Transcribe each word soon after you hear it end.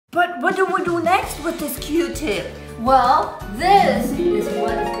But what do we do next with this Q-tip? Well, this is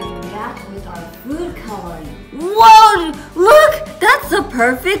what is going to match with our food coloring. Whoa! Look! That's a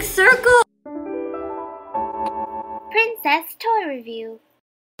perfect circle! Princess Toy Review.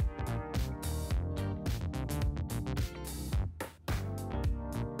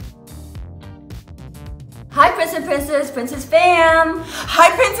 Hi Prince and Princess, Princess Pham!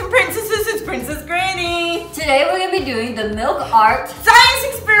 Hi Prince and Princesses, it's Princess Granny! Today we're going to be doing the milk art science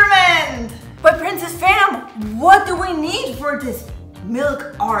experiment! But Princess Pham, what do we need for this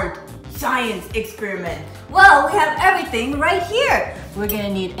milk art science experiment? Well, we have everything right here. We're going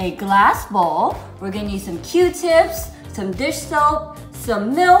to need a glass bowl, we're going to need some Q-tips, some dish soap,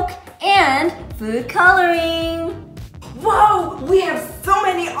 some milk, and food coloring. Whoa! We have so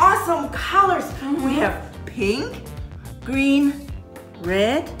many awesome colors! We have pink, green,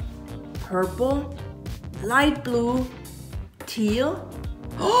 red, purple, light blue, teal,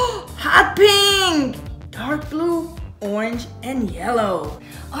 hot pink, dark blue, orange, and yellow.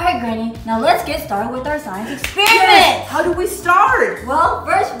 Alright Granny, now let's get started with our science experiment. Yes. How do we start? Well,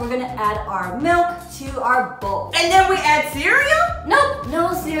 first we're going to add our milk to our bowl. And then we add cereal? Nope,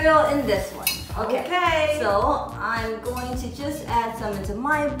 no cereal in this one. Okay. So I'm going to just add some into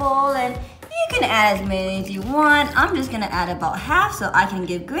my bowl, and you can add as many as you want. I'm just going to add about half so I can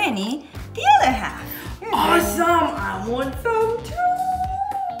give Granny the other half. Awesome! I want some too!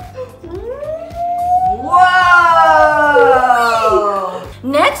 Whoa!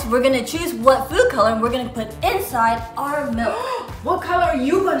 Next, we're going to choose what food color we're going to put inside our milk. What color are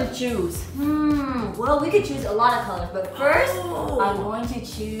you going to choose? Well, we could choose a lot of colors, but first, I'm going to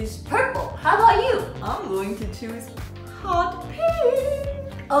choose purple. How about you? I'm going to choose hot pink.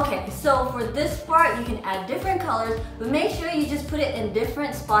 Okay, so for this part, you can add different colors, but make sure you just put it in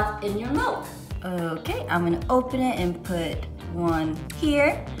different spots in your milk. Okay, I'm gonna open it and put one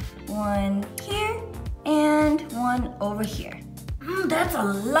here, and one over here. That's a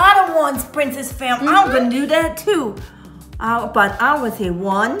lot of ones, Princess Pham. I'm gonna do that too. But I would say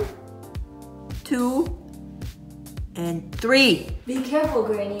 1, 2, and 3. Be careful,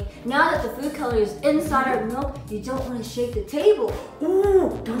 Granny. Now that the food color is inside our milk, you don't want to shake the table.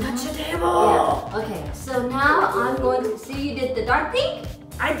 Ooh, don't touch the table. Yeah. Okay, so now I'm going to see you did the dark pink.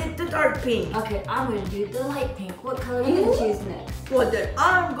 I did the dark pink. Okay, I'm going to do the light pink. What color are you going to choose next? Well, then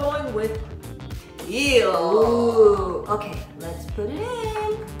I'm going with teal. Ooh, okay, let's put it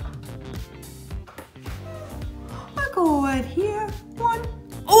in. I go right here. 1.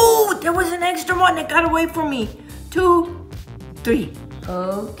 Oh, there was an extra one that got away from me. 2, 3.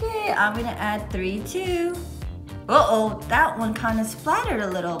 Okay, I'm gonna add 3 too. Uh-oh, that one kind of splattered a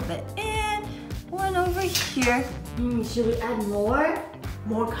little bit. And one over here. Should we add more?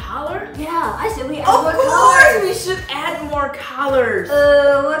 More color? Yeah, I said we add Of more course, colors. we should add more colors.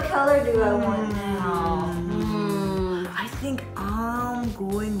 What color do I want now? I think I'm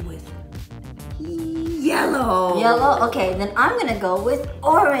going with yellow. Yellow? Okay, then I'm gonna go with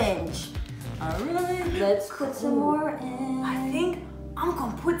orange. Alright, let's put some more in. I think I'm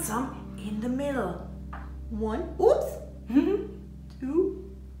gonna put some in the middle. 1, oops, 2,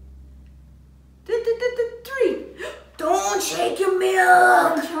 3. Don't shake your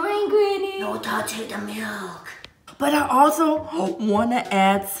milk. I'm trying, Granny. No touching the milk. But I also want to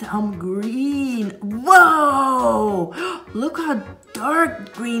add some green. Whoa! Look how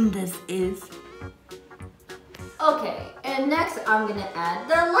dark green this is. Okay, and next I'm gonna add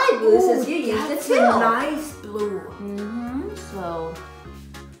the light blue since you used the teal. Nice blue. So,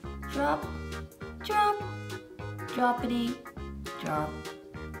 drop, drop, droppity, drop.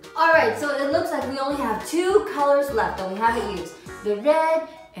 Alright, so it looks like we only have 2 colors left that we haven't used. The red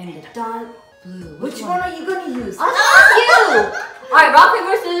and the dark blue. Which one are you going to use? I'll ask you! Alright, rock,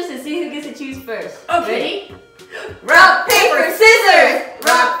 paper, scissors to see who gets to choose first. Okay. Ready? Rock, paper, scissors!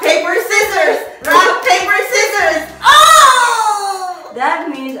 Rock, paper, scissors! Rock, paper, scissors! Oh! That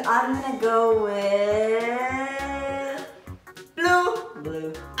means I'm gonna go with Blue.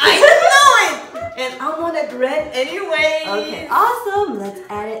 blue. I know it! And I wanted red anyway. Okay, awesome. Let's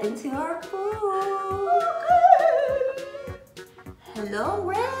add it into our bowl. Hello,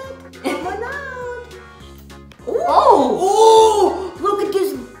 red. Come on out. Oh! Look at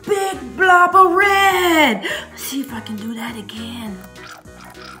this big blob of red. Let's see if I can do that again.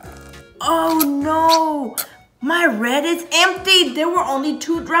 Oh no! My red is empty. There were only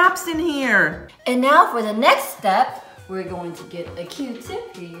 2 drops in here. And now for the next step, we're going to get a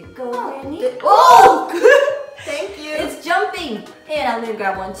Q-tip. Here you go, Granny. Oh! Thank you. It's jumping. And I'm gonna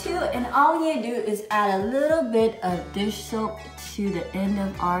grab one too. And all we need to do is add a little bit of dish soap to the end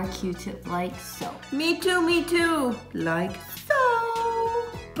of our Q-tip like so. Me too, like so.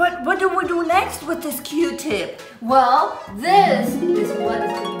 But what do we do next with this Q-tip? Well, this is what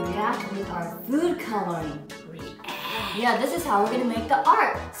is going to react with our food coloring. Yeah, this is how we're going to make the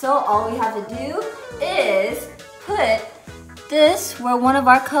art. So all we have to do is put this where one of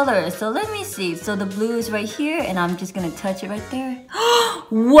our colors. So let me see. So the blue is right here and I'm just going to touch it right there.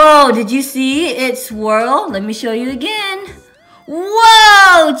 Whoa, did you see it swirl? Let me show you again.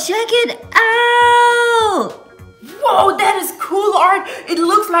 Whoa, check it out. Whoa, that is cool art. It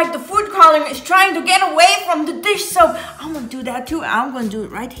looks like the food coloring is trying to get away from the dish soap. I'm gonna do that too. I'm gonna do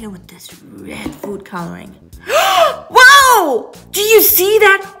it right here with this red food coloring. Whoa! Do you see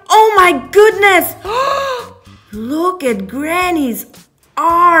that? Oh my goodness! Look at Granny's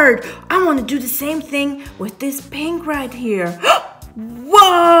art. I want to do the same thing with this pink right here.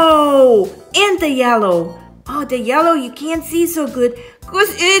 Whoa! And the yellow. Oh, the yellow you can't see so good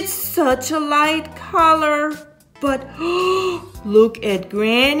because it's such a light color. But look at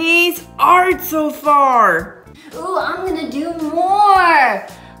Granny's art so far. Ooh, I'm gonna do more.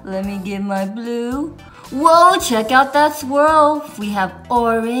 Let me get my blue. Whoa, check out that swirl. We have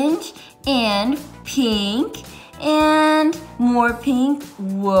orange and pink and more pink.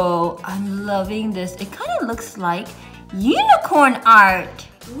 Whoa, I'm loving this. It kind of looks like unicorn art.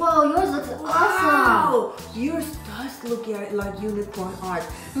 Whoa, yours looks awesome. Wow, yours does look like unicorn art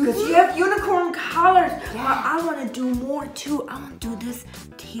because you have unicorn colors. Yeah. But I want to do more too. I want to do this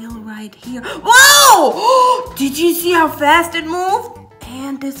teal right here. Whoa! Did you see how fast it moved?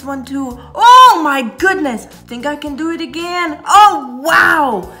 And this one too. Oh my goodness! Think I can do it again? Oh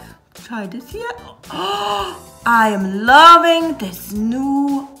wow! Try this here. Oh, I am loving this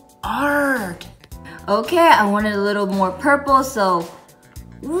new art. Okay, I wanted a little more purple, so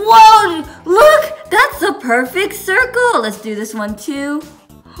whoa! Look! That's a perfect circle! Let's do this one too.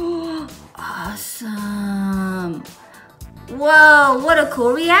 Awesome! Whoa, what a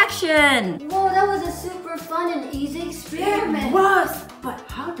cool reaction! Whoa, that was a super fun and easy experiment. It was! But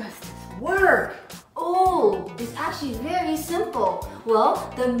how does this work? Oh, it's actually very simple.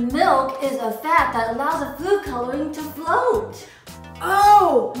 Well, the milk is a fat that allows the food coloring to float.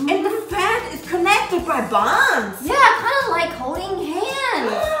 Oh, and the fat is connected by bonds. Yeah, kind of like holding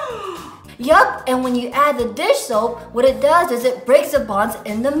hands. Yup, and when you add the dish soap, what it does is it breaks the bonds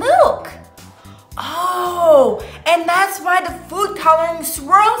in the milk. Oh, and that's why the food coloring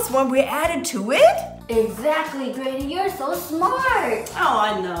swirls when we add it to it? Exactly, Granny, you're so smart. Oh,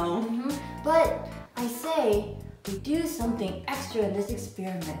 I know. But I say, we do something extra in this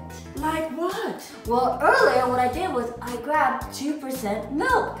experiment. Like what? Well, earlier what I did was I grabbed 2%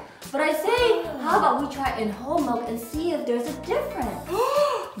 milk. But I say, how about we try it in whole milk and see if there's a difference?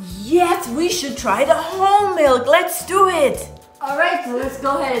 Yes, we should try the whole milk. Let's do it. Alright, so let's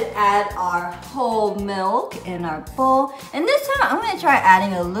go ahead and add our whole milk in our bowl. And this time I'm going to try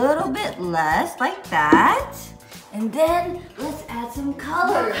adding a little bit less, like that. And then let's add some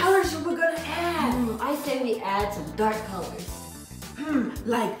colors. What colors are we going to add? I say we add some dark colors.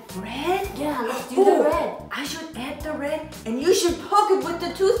 Like red? Yeah, let's do the red. I should add the red and you should poke it with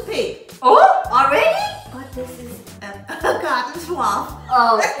the toothpick. Oh, already? But this is a cotton swab.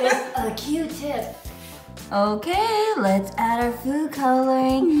 Oh, it's a Q-tip. Okay, let's add our food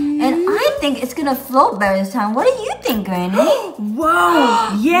coloring. And I think it's gonna float better this time. What do you think, Granny?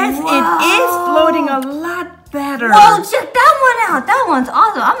 Whoa! Yes, it is floating a lot better. Whoa, check that one out. That one's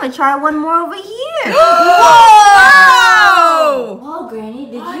awesome. I'm gonna try one more over here. Whoa! Whoa, Granny,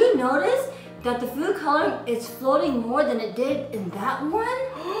 did you notice that the food coloring is floating more than it did in that one?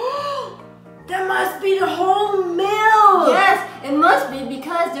 That must be the whole milk. Yes, it must be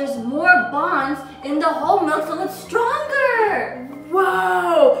because there's more bonds in the whole milk, so it's stronger.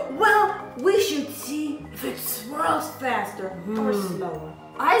 Whoa! Well, we should see if it swirls faster or slower.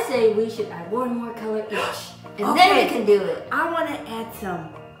 I say we should add one more color each, and then we can do it. I want to add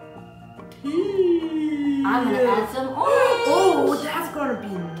some tea. I'm gonna add some orange. Oh, that's gonna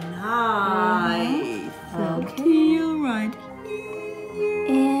be nice. Okay. Teal right.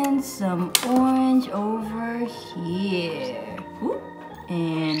 And some orange over here. Whoop.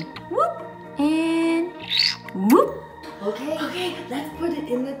 And whoop. And whoop. Okay, let's put it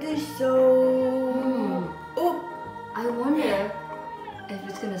in the dish soap. Oh, I wonder if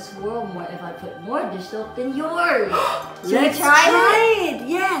it's gonna swirl more if I put more dish soap than yours. Let's try it.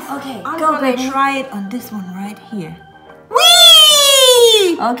 Yes. Okay, I'm go, gonna Granny. try it on this one right here.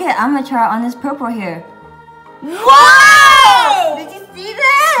 Whee! Okay, I'm gonna try it on this purple here. Wow! Did you see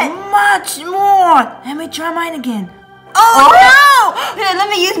that? Much more. Let me try mine again. Oh no! Here, let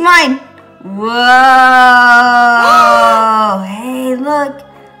me use mine. Whoa! Hey, look.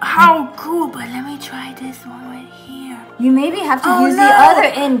 How cool, but let me try this one right here. You maybe have to Oh, use no. the other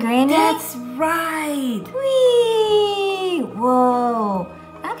end, Granny. That's right. Whee! Whoa.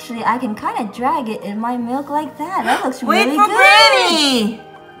 Actually, I can kind of drag it in my milk like that. That looks Wait really for good. Granny.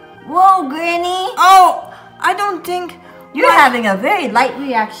 Whoa, Granny. Oh, I don't think... You're having a very light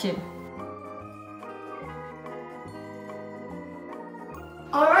reaction.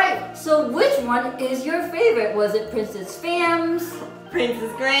 Alright, so which one is your favorite? Was it Princess Pham's?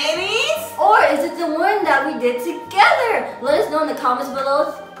 Princess Granny's? Or is it the one that we did together? Let us know in the comments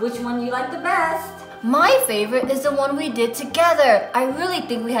below which one you like the best. My favorite is the one we did together. I really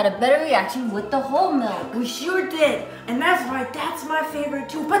think we had a better reaction with the whole milk. We sure did. And that's why that's my favorite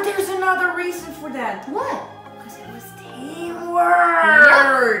too. But there's another reason for that. What? Because it was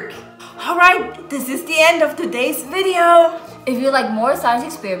teamwork. Yep. Alright, this is the end of today's video. If you like more science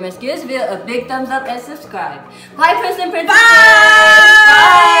experiments, give this video a big thumbs up and subscribe. Bye, Prince and Princess. Bye!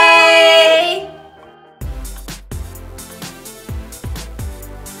 Bye!